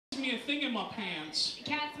me a thing in my pants.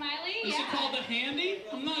 Cat Smiley? Is it called a handy?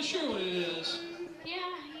 I'm not sure what it is. Yeah,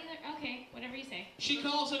 either. Okay, whatever you say. She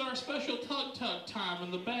calls it our special tug-tug time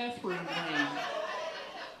in the bathroom room.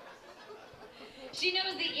 She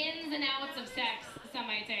knows the ins and outs of sex, some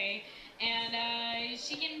might say, and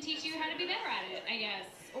she can teach you how to be better at it, I guess.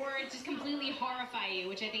 Or just completely horrify you,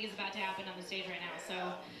 which I think is about to happen on the stage right now.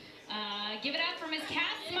 So, give it up for Miss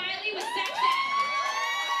Kass Smiley with Sex Ed.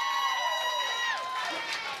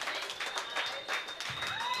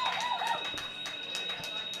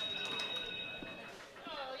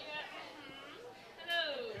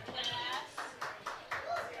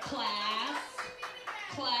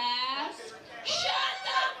 Class. Shut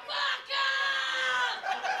the fuck up!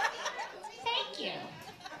 Thank you.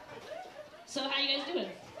 So how you guys doing?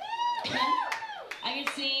 I can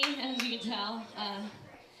see, as you can tell,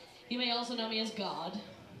 you may also know me as God.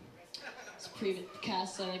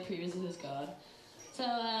 Kass Smiley previously as God. So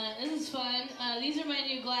this is fun. These are my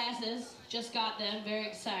new glasses. Just got them. Very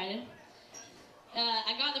excited.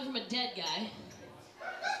 I got them from a dead guy.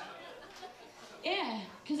 Yeah,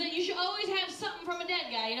 because you should always have something from a dead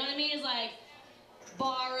guy, you know what I mean? It's like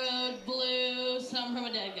borrowed, blue, something from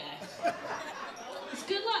a dead guy. It's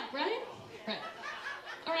good luck, right? Right.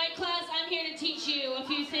 All right, class, I'm here to teach you a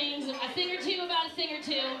few things, a thing or two about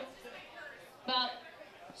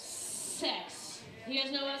sex. You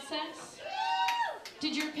guys know about sex?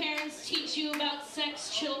 Did your parents teach you about sex,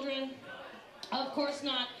 children? Of course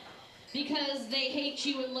not, because they hate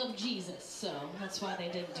you and love Jesus, so that's why they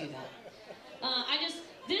didn't do that.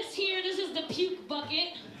 This is the puke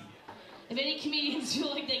bucket. If any comedians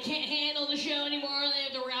feel like they can't handle the show anymore, they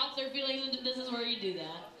have to route their feelings, this is where you do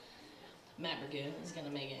that. Matt Bergood is gonna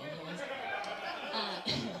make it anyways.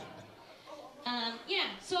 Yeah,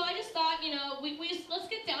 so I just thought, you know, let's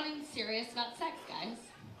get down and serious about sex, guys.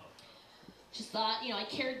 Just thought, you know, I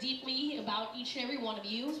care deeply about each and every one of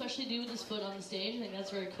you, especially dude with his foot on the stage. I think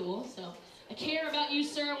that's very cool. So I care about you,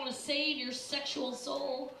 sir. I want to save your sexual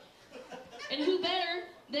soul. And who better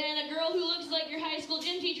than a girl who looks like your high school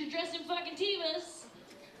gym teacher dressed in fucking Tevas?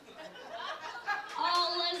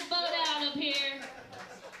 All lesboed out up here.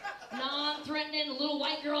 Non-threatening, little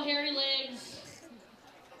white girl, hairy legs.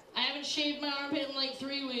 I haven't shaved my armpit in like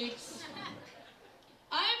 3 weeks.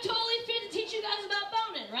 I'm totally fit to teach you guys about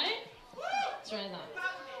boning, right? That's what I thought.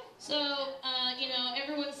 So, you know,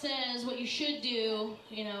 everyone says what you should do,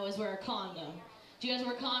 you know, is wear a condom. Do you guys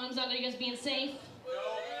wear condoms out there? You guys being safe?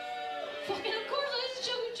 Fucking of course, I was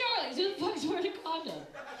joking Charlie's. Who the fuck's wearing a condom?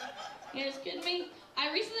 You guys kidding me?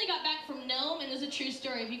 I recently got back from Nome, and there's a true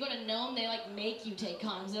story. If you go to Nome, they like make you take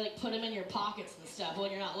condoms. They like put them in your pockets and stuff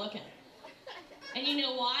when you're not looking. And you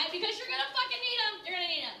know why? Because you're gonna fucking need them. You're gonna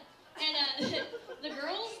need them. And the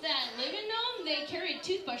girls that live in Nome, they carry a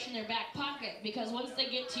toothbrush in their back pocket because once they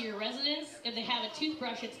get to your residence, if they have a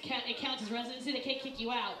toothbrush, it counts as residency. They can't kick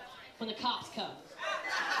you out when the cops come.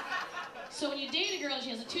 So when you date a girl and she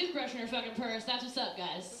has a toothbrush in her fucking purse, that's what's up,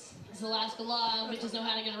 guys. It's Alaska law, bitches know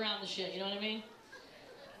how to get around the shit, you know what I mean?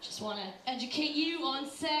 Just want to educate you on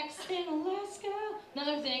sex in Alaska.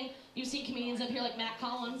 Another thing, you've seen comedians up here like Matt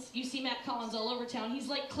Collins. You see Matt Collins all over town. He's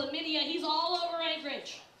like chlamydia, he's all over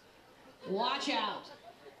Anchorage. Watch out.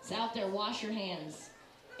 It's out there, wash your hands.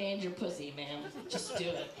 And your pussy, man. Just do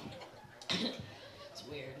it. It's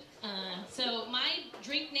weird. So my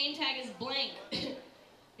drink name tag is blank.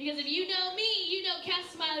 Because if you know me, you know Kass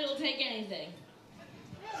Smiley will take anything.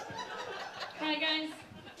 Right, guys?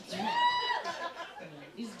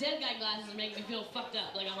 These dead guy glasses are making me feel fucked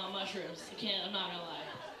up, like I'm on mushrooms. I'm not gonna lie.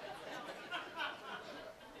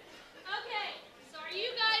 Okay, so are you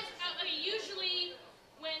guys, usually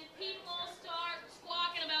when people start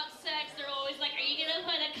squawking about sex, they're always like, are you gonna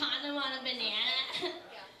put a condom on a banana?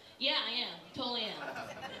 Yeah, I am. Totally am.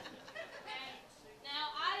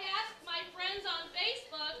 Now, I asked my friends on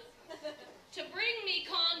Facebook to bring me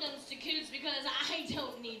condoms to Koots because I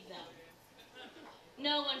don't need them.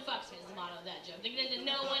 No one fucks me is the motto of that joke.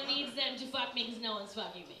 No one needs them to fuck me because no one's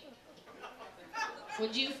fucking me.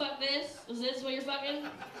 Would you fuck this? Is this what you're fucking?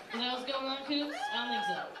 Is that what's going on, Koots? I don't think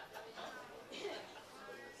so.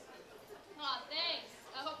 Aw, thanks.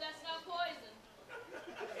 I hope that's not poison.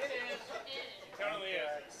 It is. It totally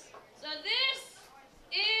is. So this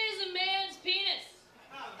is a man's penis.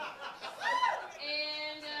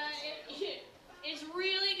 And it's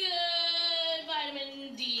really good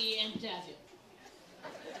vitamin D and potassium.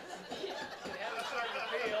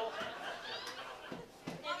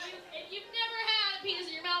 If you've never had a penis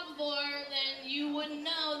in your mouth before, then you wouldn't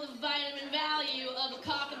know the vitamin value of a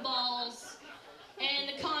cock and ball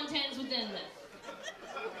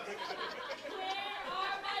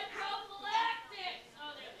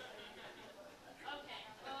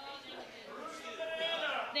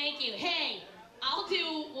thank you. Hey, I'll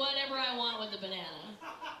do whatever I want with the banana.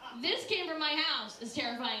 This came from my house, as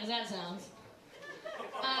terrifying as that sounds.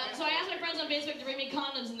 So I asked my friends on Facebook to bring me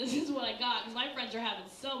condoms, and this is what I got, because my friends are having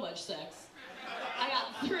so much sex. I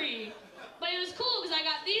got 3. But it was cool, because I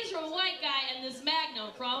got these from a white guy and this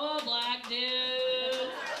Magnum from a black dude.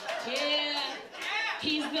 Yeah.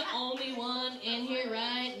 He's the only one in here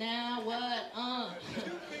right now. What?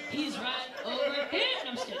 He's right over here. No,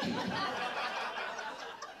 I'm just kidding.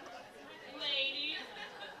 Ladies.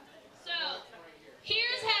 So,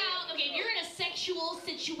 here's how, okay, if you're in a sexual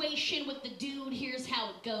situation with the dude, here's how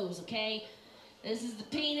it goes, okay? This is the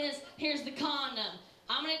penis, here's the condom.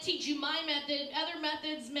 I'm gonna teach you my method, other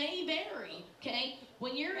methods may vary, okay?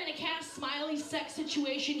 When you're in a Kass Smiley sex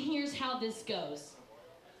situation, here's how this goes.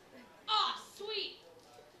 Ah, sweet.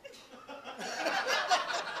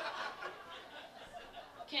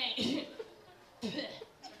 Okay.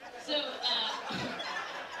 So,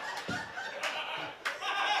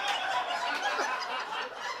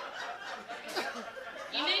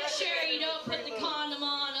 you make sure you don't put the condom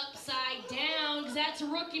on upside down, because that's a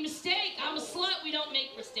rookie mistake. I'm a slut, we don't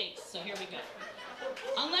make mistakes. So here we go.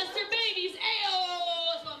 Unless they're babies,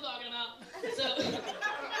 ayo, that's what I'm talking about. So,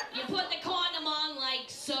 you put the condom on like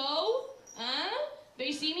so, but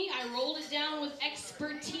you see me? I rolled it down with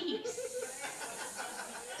expertise.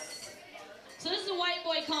 So this is a white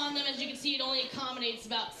boy condom. As you can see, it only accommodates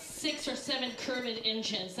about 6 or 7 curved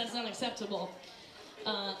inches. That's unacceptable.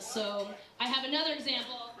 So I have another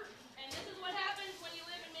example. And this is what happens when you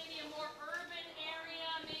live in maybe a more urban area.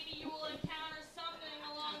 Maybe you will encounter something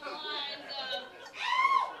along the lines of...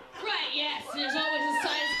 Right, yes, there's always a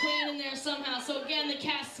size queen in there somehow. So again, the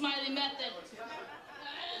Kass Smiley method.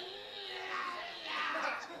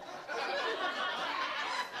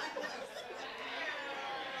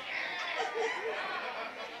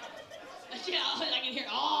 Yeah, I can hear,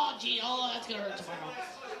 oh, gee, oh, that's gonna hurt tomorrow.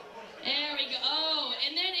 There we go. Oh,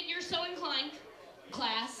 and then if you're so inclined,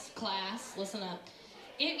 class, listen up.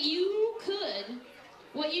 If you could,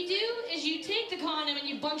 what you do is you take the condom and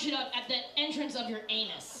you bunch it up at the entrance of your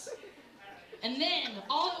anus. And then,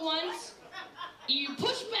 all at once, you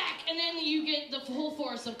push back, and then you get the full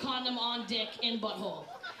force of condom on dick in butthole.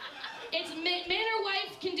 It's man or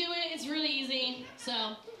wife can do it. It's really easy.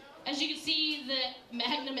 So, as you can see, the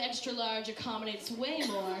Magnum Extra Large accommodates way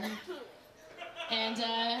more. And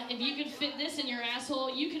if you can fit this in your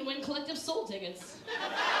asshole, you can win collective soul tickets.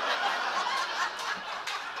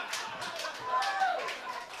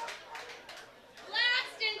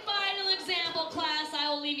 Last and final example, class, I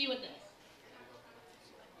will leave you with this.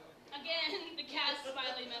 Again, the Kass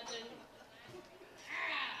Smiley method.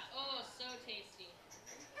 Oh, so tasty.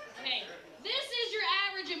 Okay, this is your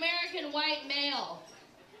average American white male,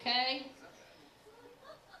 okay?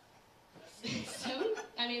 So,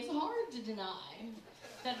 I mean, it's hard to deny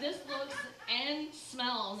that this looks and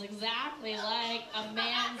smells exactly like a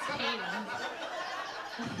man's penis.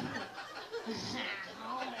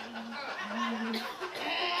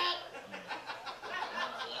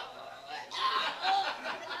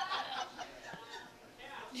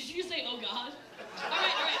 Did you say, oh God? All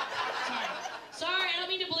right. Sorry, I don't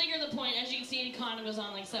mean to beleaguer the point. As you can see, the condom goes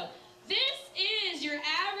on like so. This is your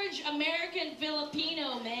average American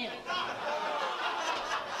Filipino male.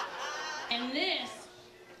 And this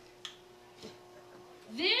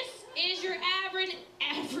is your average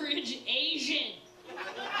Asian.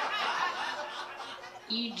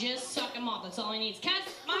 You just suck them off. That's all he needs. Kass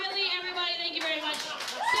Smiley, everybody, thank you very much. Sex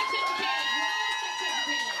educated. We're all sex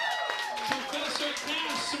educated. Professor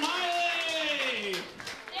Kass Smiley!